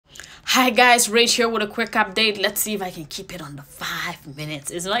Hi guys, Rach here with a quick update. Let's see if I can keep it under 5 minutes.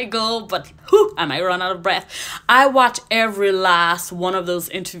 It's my goal, but whew, I might run out of breath. I watch every last one of those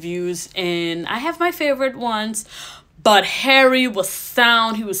interviews and I have my favorite ones. But Harry was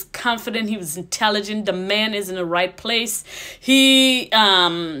sound, he was confident, he was intelligent. The man is in the right place. He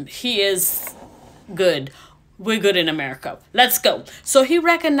is good. We're good in America. Let's go. So he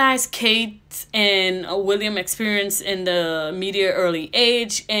recognized Kate and William experience in the media early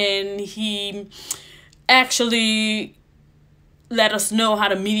age, and he actually let us know how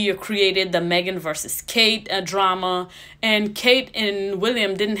the media created the Meghan versus Kate drama. And Kate and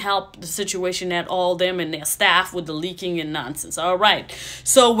William didn't help the situation at all, them and their staff, with the leaking and nonsense. All right.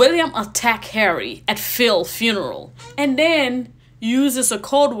 So William attacked Harry at Phil's funeral and then uses a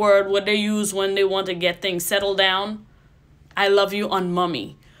code word what they use when they want to get things settled down. I love you on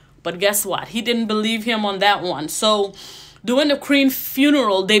Mummy. But guess what? He didn't believe him on that one. So during the Queen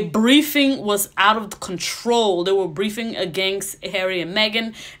funeral, their briefing was out of control. They were briefing against Harry and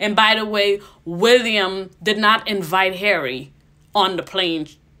Meghan. And by the way, William did not invite Harry on the plane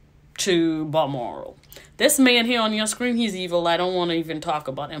to Balmoral. This man here on your screen, he's evil. I don't want to even talk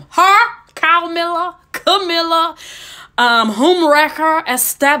about him. Camilla, homewrecker,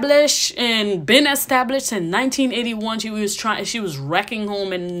 established and been established in 1981. She was wrecking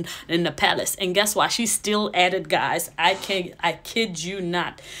home in the palace, and guess what? She still at it, guys. I kid you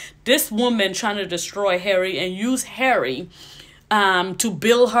not. This woman trying to destroy Harry and use Harry to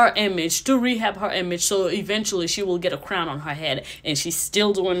build her image, to rehab her image, so eventually she will get a crown on her head, and she's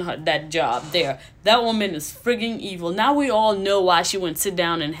still doing that job there. That woman is frigging evil. Now we all know why she wouldn't sit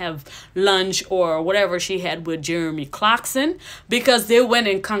down and have lunch or whatever she had with Jeremy Clarkson, because they went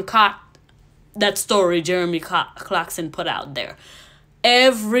and concoct that story Jeremy Clarkson put out there.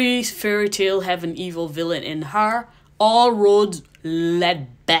 Every fairy tale have an evil villain in her. All roads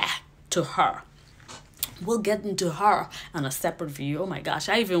led back to her. We'll get into her on a separate video. Oh my gosh,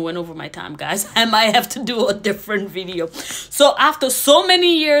 I even went over my time, guys. I might have to do a different video. So after so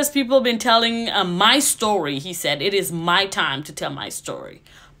many years, people have been telling my story. He said, it is my time to tell my story.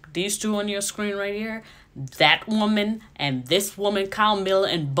 These two on your screen right here, that woman and this woman, Camilla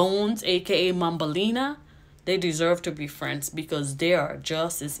and Bones, aka Mumbelina, they deserve to be friends because they are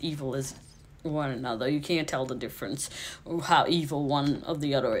just as evil as one another. You can't tell the difference of how evil one of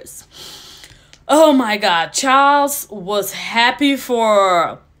the other is. Oh my God, Charles was happy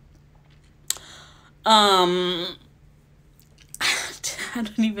for, I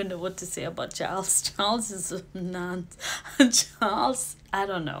don't even know what to say about Charles. Charles is a Charles, I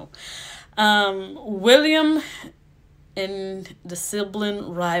don't know. William and the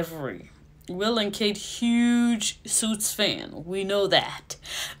sibling rivalry. Will and Kate, huge Suits fan. We know that.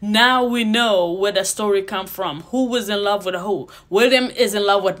 Now we know where the story come from. Who was in love with who? William is in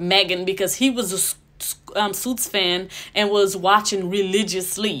love with Meghan because he was a Suits fan and was watching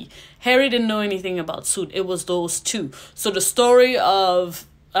religiously. Harry didn't know anything about Suits. It was those two. So the story of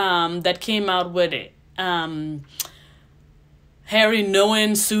that came out with it. Harry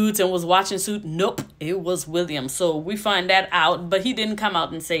knowing Suits and was watching Suits. Nope, it was William. So we find that out, but he didn't come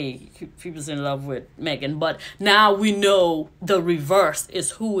out and say he was in love with Meghan. But now we know the reverse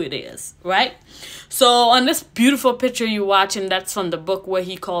is who it is, right? So on this beautiful picture you're watching, that's from the book where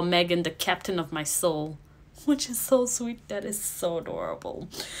he called Meghan the captain of my soul, which is so sweet. That is so adorable.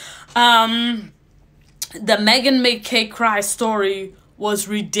 The Meghan Make Kate Cry story was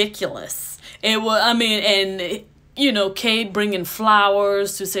ridiculous. It was, I mean, and you know, Kate bringing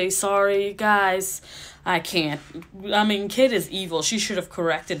flowers to say, sorry, guys, I can't. I mean, Kate is evil. She should have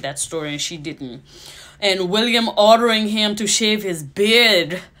corrected that story, and she didn't. And William ordering him to shave his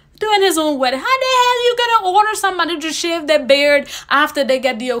beard during his own wedding. How the hell you gonna order somebody to shave their beard after they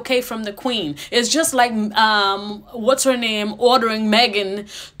get the okay from the Queen? It's just like what's her name ordering Meghan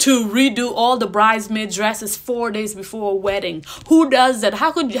to redo all the bridesmaid dresses 4 days before a wedding. Who does that?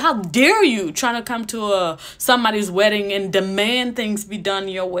 How dare you trying to come to somebody's wedding and demand things be done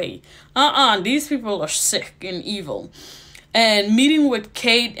your way? These people are sick and evil. And meeting with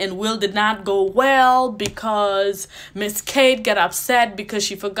Kate and Will did not go well because Miss Kate got upset because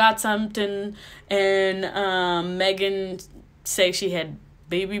she forgot something, and Meghan said she had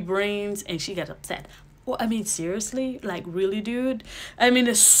baby brains and she got upset. Well, I mean, seriously? Like, really, dude? I mean,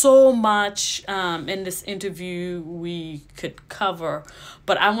 there's so much in this interview we could cover,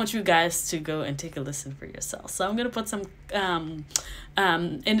 but I want you guys to go and take a listen for yourself. So I'm going to put some,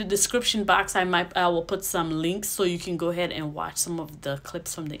 in the description box, I will put some links so you can go ahead and watch some of the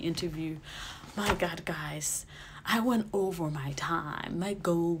clips from the interview. My God, guys. I went over my time. My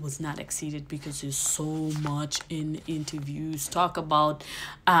goal was not exceeded because there's so much in interviews. Talk about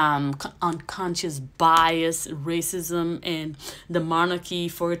unconscious bias, racism, and the monarchy.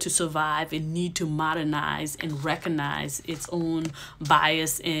 For it to survive, it need to modernize and recognize its own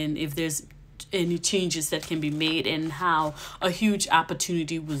bias, and if there's any changes that can be made, and how a huge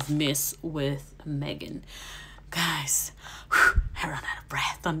opportunity was missed with Meghan. Guys, I run out of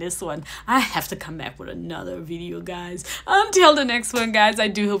breath on this one. I have to come back with another video, guys. Until the next one, guys, I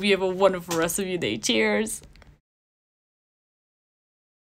do hope you have a wonderful rest of your day. Cheers.